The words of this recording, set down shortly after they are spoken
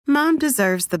Mom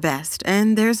deserves the best,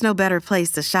 and there's no better place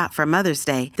to shop for Mother's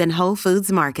Day than Whole Foods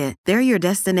Market. They're your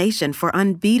destination for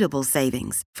unbeatable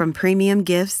savings, from premium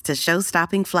gifts to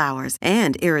show-stopping flowers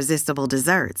and irresistible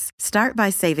desserts. Start by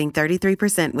saving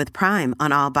 33% with Prime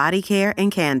on all body care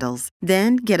and candles.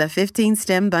 Then get a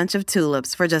 15-stem bunch of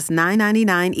tulips for just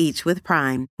 $9.99 each with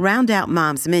Prime. Round out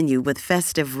Mom's menu with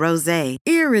festive rosé,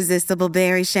 irresistible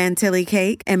berry chantilly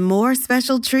cake, and more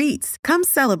special treats. Come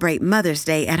celebrate Mother's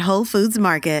Day at Whole Foods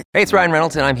Market. Hey, it's Ryan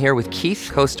Reynolds, and I'm here with Keith,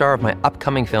 co-star of my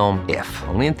upcoming film, If,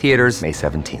 only in theaters May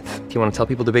 17th. Do you want to tell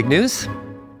people the big news?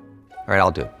 All right,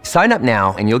 I'll do it. Sign up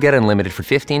now and you'll get unlimited for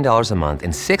 $15 a month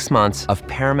and 6 months of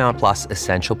Paramount Plus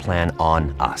Essential Plan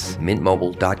on us.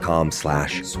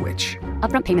 MintMobile.com/switch.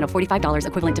 Upfront payment of $45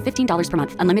 equivalent to $15 per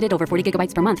month. Unlimited over 40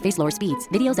 gigabytes per month. Face lower speeds.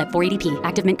 Videos at 480p.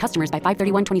 Active Mint customers by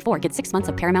 531.24 get 6 months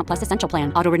of Paramount Plus Essential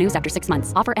Plan. Auto renews after 6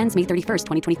 months. Offer ends May 31st,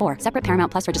 2024. Separate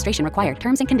Paramount Plus registration required.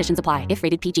 Terms and conditions apply if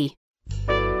rated PG.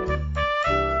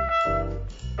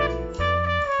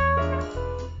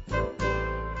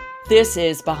 This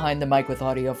is Behind the Mic with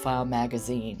AudioFile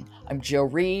Magazine. I'm Jill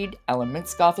Reed. Ellen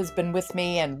Minskoff has been with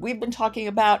me, and we've been talking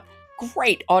about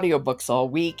great audiobooks all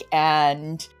week,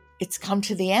 and it's come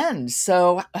to the end.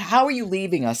 So how are you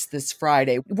leaving us this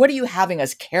Friday? What are you having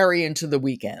us carry into the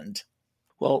weekend?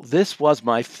 Well, this was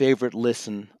my favorite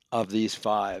listen of these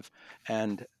 5,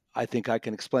 and I think I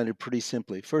can explain it pretty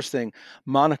simply. First thing,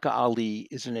 Monica Ali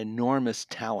is an enormous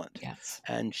talent. Yes.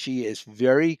 And she is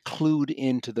very clued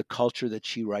into the culture that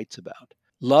she writes about.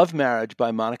 Love Marriage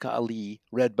by Monica Ali,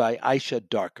 read by Aisha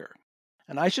Darker.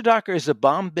 And Aisha Darker is a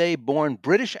Bombay-born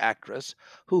British actress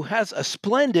who has a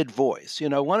splendid voice. You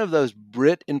know, one of those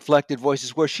Brit-inflected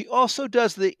voices where she also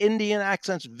does the Indian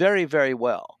accents very, very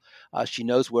well. She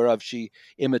knows whereof she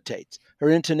imitates. Her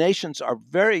intonations are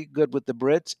very good with the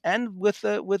Brits and with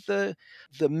the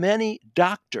many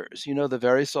doctors, you know, the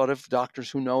very sort of doctors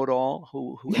who know it all,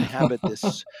 who inhabit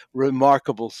this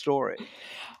remarkable story.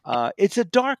 It's a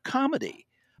dark comedy.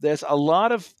 There's a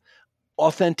lot of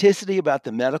authenticity about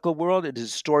the medical world. It is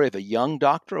a story of a young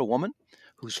doctor, a woman,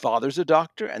 whose father's a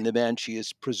doctor, and the man she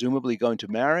is presumably going to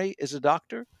marry is a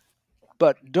doctor.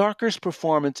 But Darker's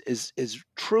performance is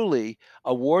truly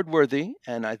award-worthy,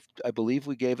 and I believe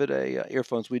we gave it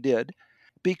earphones. We did,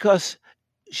 because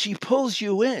she pulls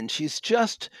you in. She's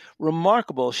just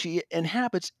remarkable. She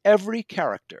inhabits every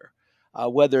character,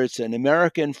 whether it's an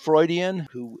American Freudian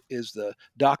who is the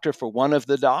doctor for one of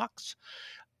the docs,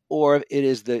 or it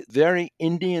is the very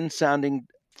Indian-sounding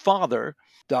father,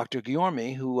 Dr.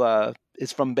 Gyormi, who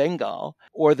is from Bengal,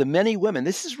 or the many women.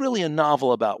 This is really a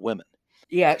novel about women.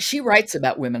 Yeah, she writes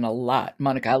about women a lot,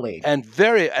 Monica Ali. And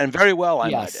very well, I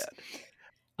might add.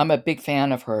 I'm a big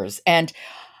fan of hers. And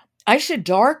Aisha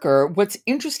Darker, what's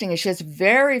interesting is she has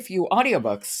very few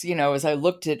audiobooks, you know, as I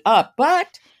looked it up.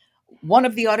 But one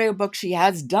of the audiobooks she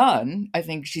has done, I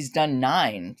think she's done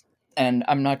 9, and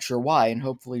I'm not sure why, and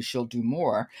hopefully she'll do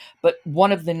more. But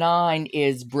one of the 9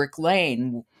 is Brick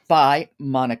Lane by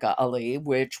Monica Ali,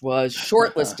 which was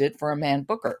shortlisted for a Man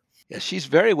Booker. Yeah, she's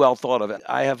very well thought of.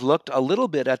 I have looked a little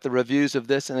bit at the reviews of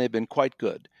this, and they've been quite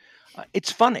good.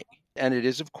 It's funny, and it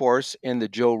is, of course, in the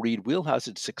Joe Reed wheelhouse.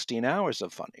 It's 16 hours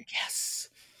of funny. Yes.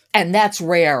 And that's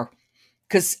rare,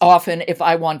 because often if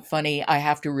I want funny, I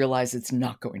have to realize it's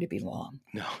not going to be long.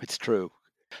 No, it's true.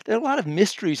 There are a lot of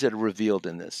mysteries that are revealed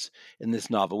in this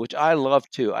novel, which I love,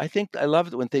 too. I love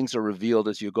it when things are revealed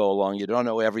as you go along. You don't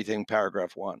know everything,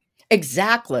 paragraph 1.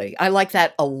 Exactly. I like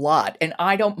that a lot. And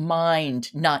I don't mind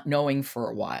not knowing for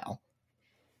a while.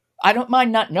 I don't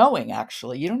mind not knowing,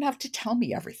 actually. You don't have to tell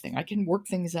me everything. I can work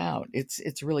things out.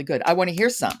 It's really good. I want to hear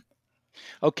some.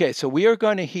 Okay, so we are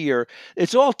going to hear,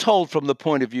 it's all told from the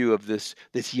point of view of this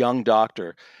young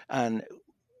doctor. And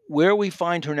where we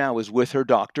find her now is with her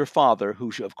doctor father,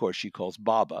 who, of course, she calls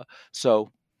Baba.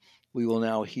 So we will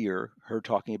now hear her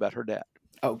talking about her dad.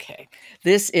 Okay.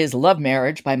 This is Love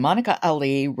Marriage by Monica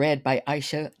Ali, read by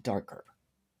Aisha Darker.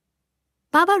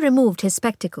 Baba removed his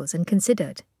spectacles and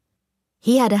considered.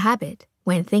 He had a habit,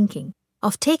 when thinking,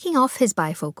 of taking off his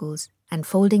bifocals and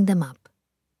folding them up,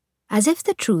 as if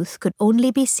the truth could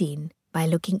only be seen by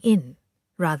looking in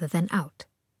rather than out.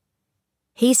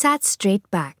 He sat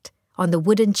straight-backed on the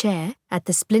wooden chair at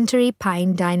the splintery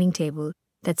pine dining table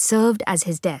that served as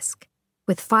his desk,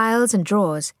 with files and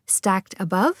drawers stacked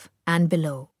above and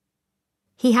below.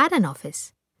 He had an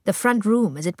office, the front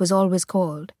room as it was always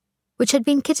called, which had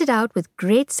been kitted out with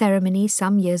great ceremony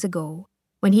some years ago,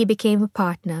 when he became a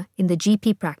partner in the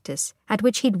GP practice at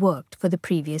which he'd worked for the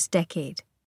previous decade.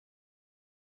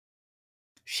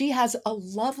 She has a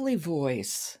lovely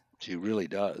voice. She really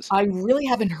does. I really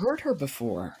haven't heard her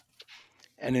before.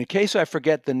 And in case I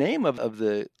forget the name of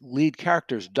the lead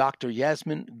characters, Dr.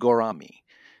 Yasmin Gorami.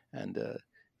 And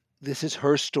this is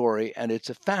her story, and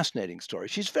it's a fascinating story.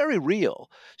 She's very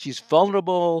real. She's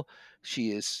vulnerable.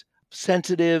 She is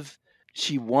sensitive.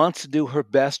 She wants to do her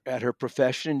best at her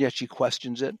profession, yet she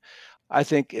questions it. I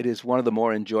think it is one of the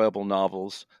more enjoyable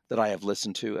novels that I have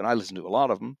listened to, and I listened to a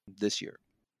lot of them this year.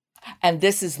 And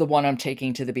this is the one I'm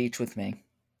taking to the beach with me.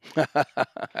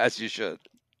 As you should.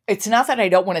 It's not that I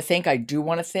don't want to think, I do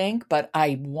want to think, but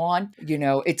I want,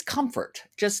 it's comfort,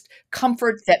 just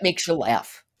comfort that makes you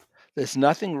laugh. There's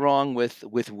nothing wrong with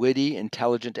witty,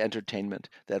 intelligent entertainment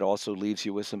that also leaves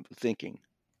you with some thinking.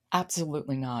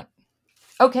 Absolutely not.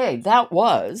 Okay, that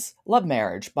was Love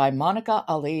Marriage by Monica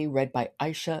Ali, read by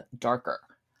Aisha Darker.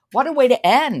 What a way to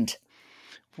end.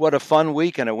 What a fun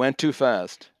week, and it went too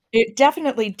fast. It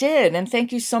definitely did. And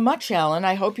thank you so much, Alan.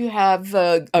 I hope you have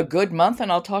a good month,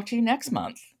 and I'll talk to you next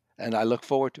month. And I look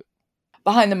forward to it.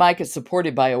 Behind the Mic is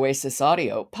supported by Oasis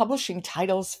Audio, publishing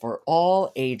titles for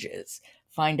all ages.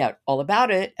 Find out all about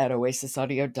it at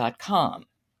oasisaudio.com.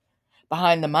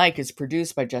 Behind the Mic is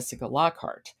produced by Jessica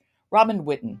Lockhart. Robin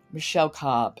Whitten, Michelle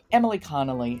Cobb, Emily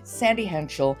Connolly, Sandy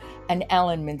Henschel, and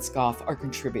Alan Minskoff are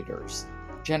contributors.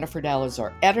 Jennifer Dahl is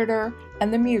our editor,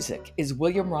 and the music is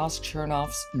William Ross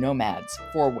Chernoff's Nomads,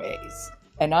 4 Ways.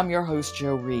 And I'm your host,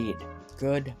 Joe Reed.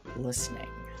 Good listening.